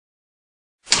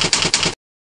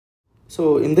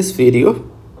So in this video,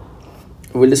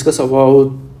 we'll discuss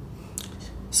about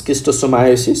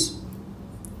schistosomiasis,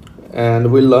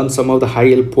 and we'll learn some of the high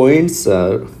yield points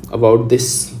about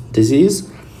this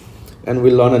disease, and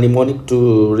we'll learn a mnemonic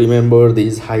to remember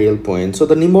these high yield points. So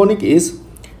the mnemonic is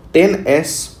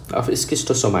 10S of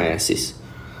schistosomiasis.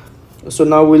 So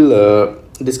now we'll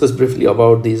discuss briefly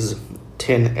about these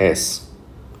 10S.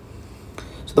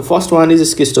 So the first one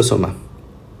is schistosoma.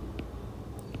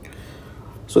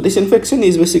 So this infection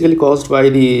is basically caused by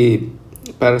the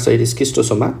parasite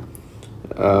Schistosoma.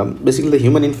 Basically the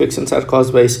human infections are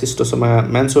caused by Schistosoma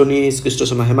mansoni,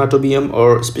 Schistosoma haematobium,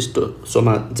 or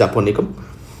Schistosoma Japonicum.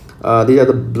 These are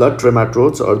the blood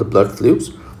trematodes or the blood flukes.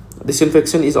 This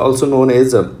infection is also known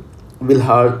as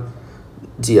Bilharziasis.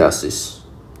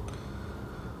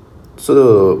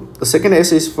 So the second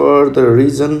S is for the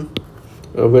region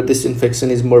where this infection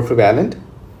is more prevalent.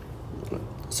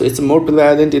 So it's more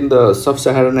prevalent in the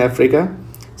Sub-Saharan Africa,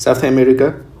 South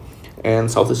America,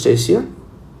 and Southeast Asia.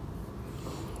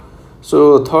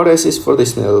 So third S is for the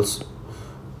snails.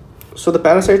 So the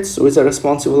parasites which are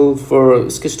responsible for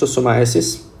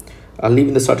schistosomiasis live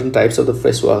in the certain types of the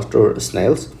freshwater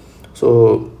snails.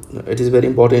 So it is very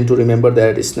important to remember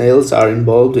that snails are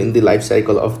involved in the life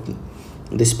cycle of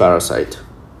this parasite.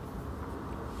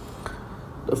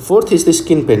 The fourth is the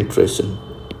skin penetration.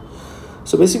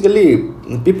 So basically,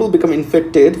 people become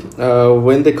infected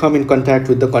when they come in contact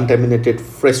with the contaminated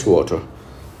fresh water.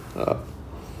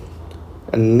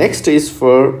 And next S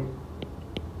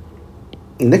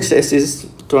is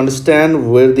to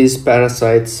understand where these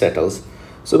parasites settles.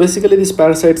 So basically, this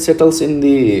parasite settles in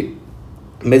the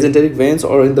mesenteric veins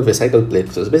or in the vesical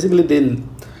plexus. Basically,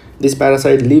 this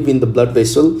parasite live in the blood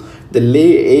vessel. They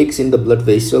lay eggs in the blood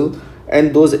vessel,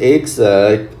 and those eggs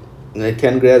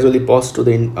can gradually pass to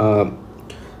the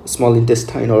small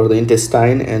intestine or the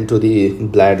intestine and to the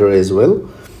bladder as well.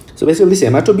 So basically this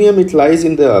haematobium, it lies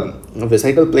in the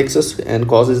vesical plexus and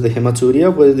causes the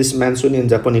hematuria, where this mansoni and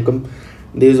japonicum,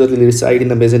 they usually reside in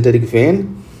the mesenteric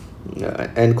vein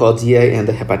and cause GI and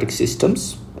the hepatic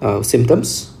symptoms.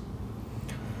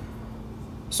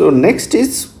 So next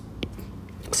is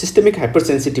systemic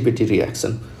hypersensitivity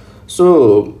reaction.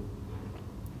 So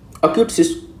acute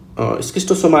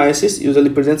schistosomiasis usually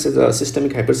presents as a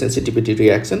systemic hypersensitivity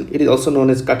reaction. It is also known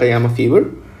as Katayama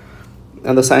fever,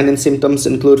 and the signs and symptoms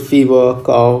include fever,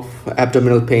 cough,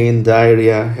 abdominal pain,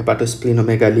 diarrhea,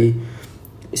 hepatosplenomegaly,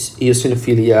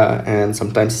 eosinophilia, and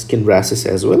sometimes skin rashes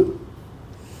as well.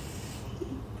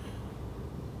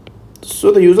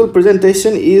 So the usual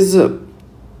presentation is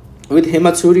with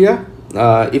hematuria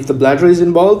if the bladder is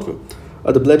involved,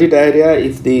 or the bloody diarrhea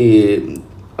if the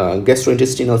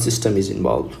gastrointestinal system is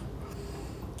involved.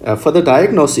 For the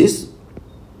diagnosis,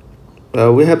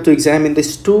 we have to examine the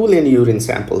stool and urine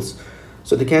samples.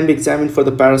 So they can be examined for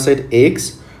the parasite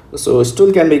eggs. So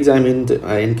stool can be examined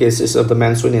in cases of the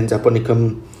mansoni and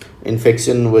japonicum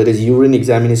infection, whereas urine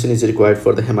examination is required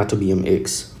for the haematobium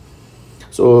eggs.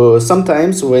 So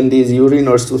sometimes when these urine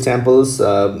or stool samples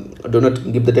do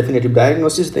not give the definitive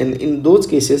diagnosis, then in those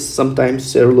cases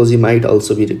sometimes serology might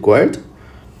also be required.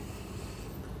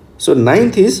 So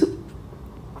ninth is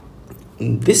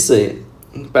this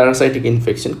parasitic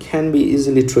infection can be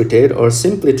easily treated or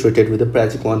simply treated with a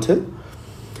praziquantel.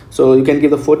 So you can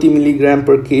give the 40 milligram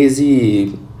per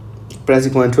kg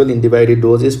praziquantel in divided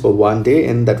doses for 1 day,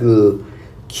 and that will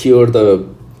cure the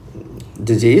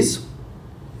disease.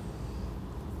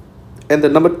 And the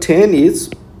number 10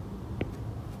 is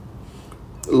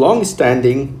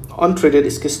long-standing untreated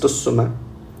schistosoma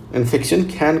infection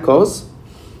can cause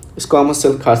squamous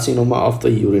cell carcinoma of the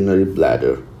urinary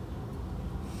bladder.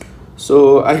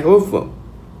 So I hope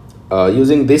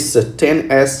using this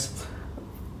 10S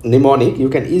mnemonic, you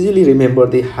can easily remember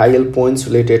the high yield points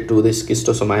related to this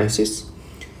schistosomiasis.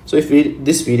 So if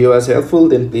this video was helpful,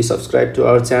 then please subscribe to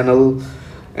our channel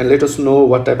and let us know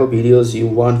what type of videos you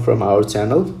want from our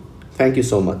channel. Thank you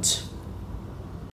so much.